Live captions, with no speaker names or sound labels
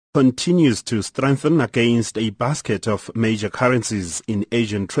Continues to strengthen against a basket of major currencies in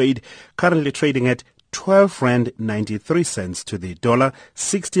Asian trade, currently trading at 12 rand 93 cents to the dollar,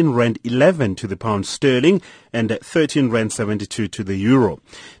 16 rand 11 to the pound sterling, and 13 rand 72 to the euro.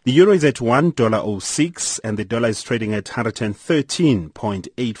 The euro is at $1.06 and the dollar is trading at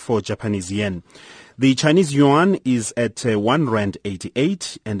 113.84 Japanese yen. The Chinese yuan is at 1 rand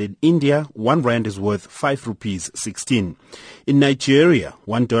 88, and in India, 1 rand is worth 5 rupees 16. In Nigeria,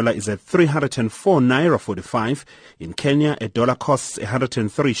 $1 is at 304 naira 45. In Kenya, a dollar costs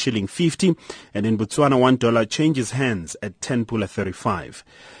 103 shilling 50, and in Botswana, $1 changes hands at 10 pula 35.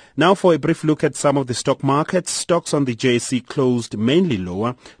 Now for a brief look at some of the stock markets. Stocks on the JSE closed mainly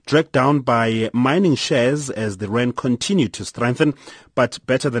lower, dragged down by mining shares as the rand continued to strengthen, but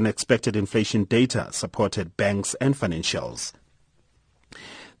better than expected inflation data supported banks and financials.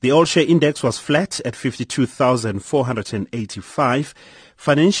 The all-share index was flat at 52,485.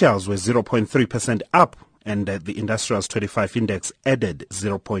 Financials were 0.3% up, and the Industrials 25 index added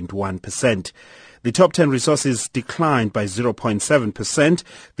 0.1%. The top 10 resources declined by 0.7%.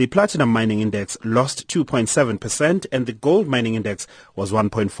 The platinum mining index lost 2.7%, and the gold mining index was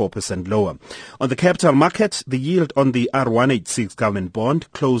 1.4% lower. On the capital market, the yield on the R186 government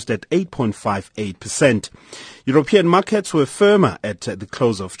bond closed at 8.58%. European markets were firmer at the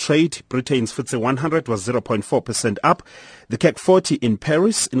close of trade. Britain's FTSE 100 was 0.4% up. The CAC 40 in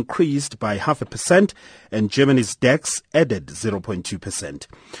Paris increased by 0.5%, and Germany's DAX added 0.2%.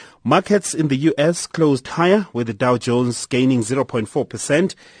 Markets in the U.S. closed higher, with the Dow Jones gaining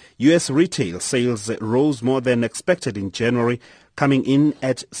 0.4%. U.S. retail sales rose more than expected in January, coming in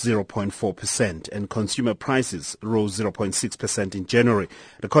at 0.4%, and consumer prices rose 0.6% in January,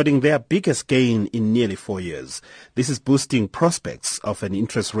 recording their biggest gain in nearly 4 years. This is boosting prospects of an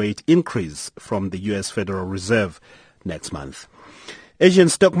interest rate increase from the U.S. Federal Reserve next month. Asian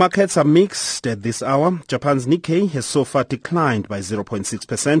stock markets are mixed at this hour. Japan's Nikkei has so far declined by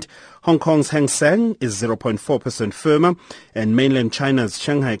 0.6%. Hong Kong's Hang Seng is 0.4% firmer, and mainland China's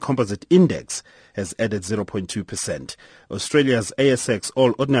Shanghai Composite Index has added 0.2%. Australia's ASX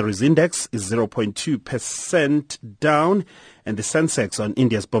All Ordinaries Index is 0.2% down, and the Sensex on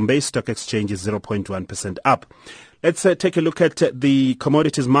India's Bombay Stock Exchange is 0.1% up. Let's take a look at the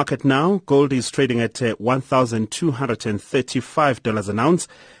commodities market now. Gold is trading at $1,235 an ounce,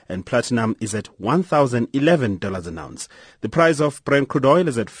 and platinum is at $1,011 an ounce. The price of Brent crude oil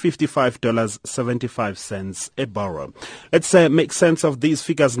is at $55.75 a barrel. Let's make sense of these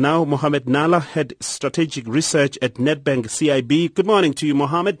figures now. Mohammed Nalla, Head Strategic Research at Nedbank CIB. Good morning to you,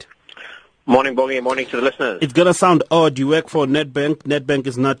 Mohammed. Morning, Bongwi. Morning to the listeners. It's going to sound odd. You work for Nedbank. Nedbank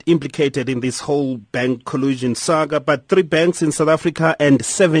is not implicated in this whole bank collusion saga, but 3 banks in South Africa and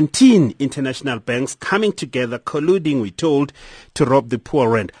 17 international banks coming together, colluding, we're told, to rob the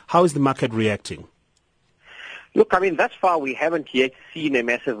poor rand. How is the market reacting? Look, thus far we haven't yet seen a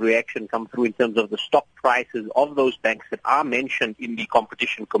massive reaction come through in terms of the stock prices of those banks that are mentioned in the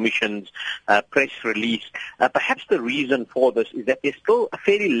Competition Commission's press release. Perhaps the reason for this is that there's still a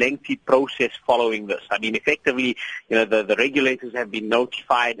fairly lengthy process following this. Effectively, the regulators have been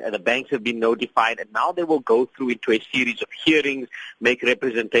notified, the banks have been notified, and now they will go through into a series of hearings, make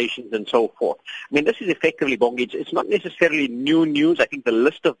representations, and so forth. This is effectively, Bongwi, it's not necessarily new news. I think the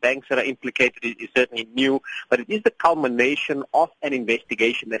list of banks that are implicated is certainly new, but it is the culmination of an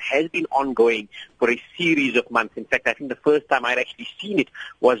investigation that has been ongoing for a series of months. In fact, I think the first time I'd actually seen it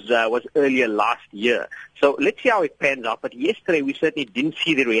was earlier last year. So let's see how it pans out. But yesterday we certainly didn't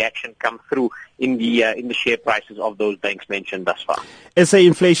see the reaction come through in the share prices of those banks mentioned thus far. SA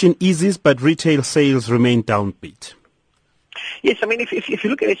inflation eases, but retail sales remain downbeat. Yes, if you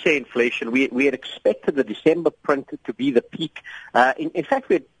look at SA inflation, we had expected the December print to be the peak. In fact,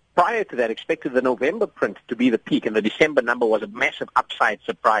 we had prior to that expected the November print to be the peak, and the December number was a massive upside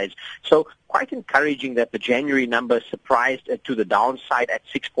surprise. So quite encouraging that the January number surprised to the downside at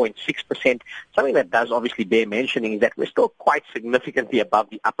 6.6%. Something that does obviously bear mentioning is that we're still quite significantly above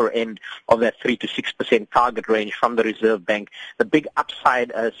the upper end of that 3 to 6% target range from the Reserve Bank. The big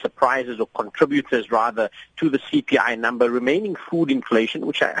upside surprises, or contributors rather, to the CPI number remaining food inflation,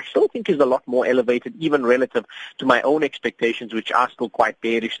 which I still think is a lot more elevated, even relative to my own expectations, which are still quite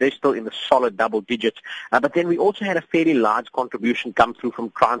bearish. They're still in the solid double digits. But then we also had a fairly large contribution come through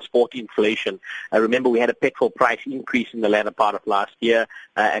from transport inflation. Remember, we had a petrol price increase in the latter part of last year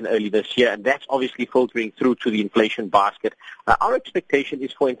and early this year, and that's obviously filtering through to the inflation basket. Our expectation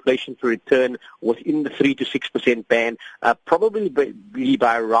is for inflation to return within the 3 to 6% band, probably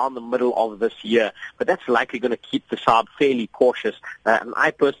by around the middle of this year. But that's likely going to keep the SARB fairly cautious. And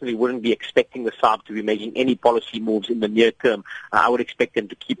I personally wouldn't be expecting the SARB to be making any policy moves in the near term. I would expect them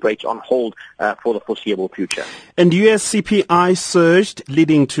to keep rates on hold for the foreseeable future. And U.S. CPI surged,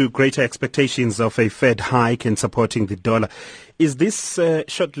 leading to greater expectations of a Fed hike and supporting the dollar. Is this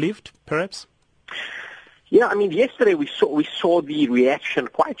short-lived, perhaps? Yeah, I mean, yesterday we saw the reaction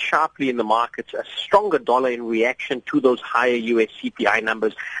quite sharply in the markets, a stronger dollar in reaction to those higher U.S. CPI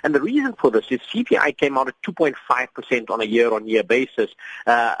numbers. And the reason for this is CPI came out at 2.5% on a year-on-year basis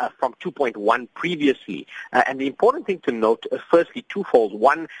from 2.1 previously. And the important thing to note, firstly, twofold.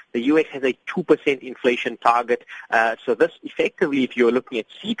 One, the U.S. has a 2% inflation target. So this effectively, if you're looking at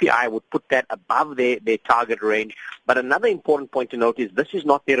CPI, would put that above their target range. But another important point to note is this is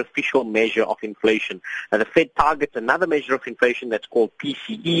not their official measure of inflation. The Fed targets another measure of inflation that's called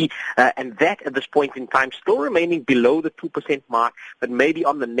PCE, and that at this point in time still remaining below the 2% mark, but maybe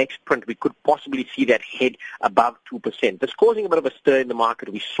on the next print we could possibly see that head above 2%. That's causing a bit of a stir in the market.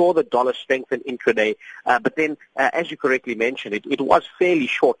 We saw the dollar strengthen intraday, but then, as you correctly mentioned, it was fairly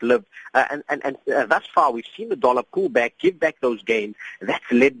short-lived, and thus far we've seen the dollar pull back, give back those gains. That's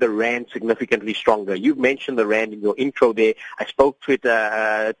led the rand significantly stronger. You've mentioned the rand in your intro there. I spoke to it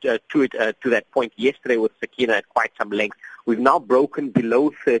to that point yesterday with Sakina at quite some length. We've now broken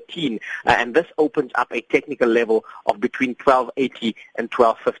below 13, and this opens up a technical level of between 1280 and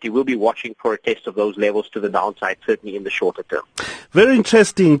 1250. We'll be watching for a test of those levels to the downside, certainly in the shorter term. Very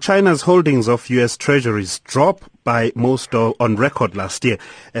interesting. China's holdings of U.S. treasuries dropped by most on record last year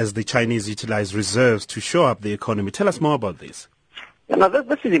as the Chinese utilized reserves to shore up the economy. Tell us more about this. Now,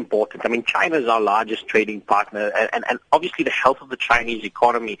 this is important. I mean, China is our largest trading partner, and obviously the health of the Chinese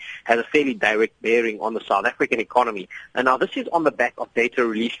economy has a fairly direct bearing on the South African economy. And now this is on the back of data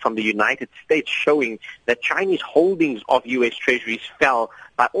released from the United States showing that Chinese holdings of U.S. treasuries fell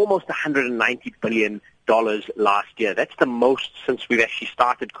by almost $190 billion last year. That's the most since we've actually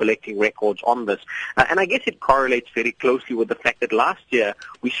started collecting records on this. And I guess it correlates very closely with the fact that last year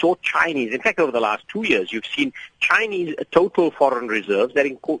we saw Chinese, in fact over the last 2 years, you've seen Chinese total foreign reserves, that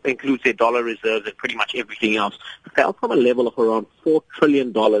includes their dollar reserves and pretty much everything else, fell from a level of around $4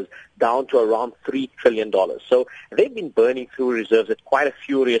 trillion down to around $3 trillion. So they've been burning through reserves at quite a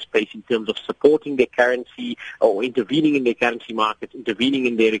furious pace in terms of supporting their currency or intervening in their currency markets, intervening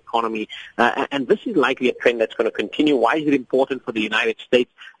in their economy. And this is likely a trend that's going to continue. Why is it important for the United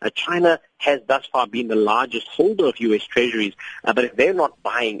States? China has thus far been the largest holder of U.S. treasuries, but if they're not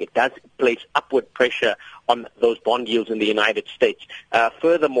buying, it does place upward pressure on those bond yields in the United States.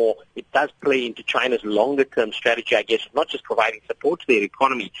 Furthermore, it does play into China's longer-term strategy, I guess, not just providing support to their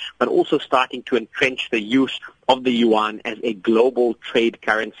economy, but also starting to entrench the use of the yuan as a global trade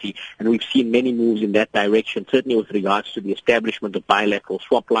currency. And we've seen many moves in that direction, certainly with regards to the establishment of bilateral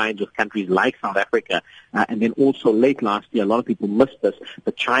swap lines with countries like South Africa. And then also late last year, a lot of people missed this,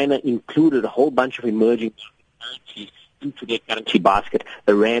 but China included a whole bunch of emerging currencies into their currency basket,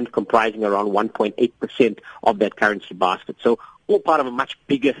 the rand comprising around 1.8% of that currency basket. So all part of a much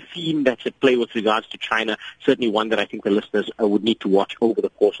bigger theme that's at play with regards to China, certainly one that I think the listeners would need to watch over the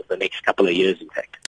course of the next couple of years, in fact.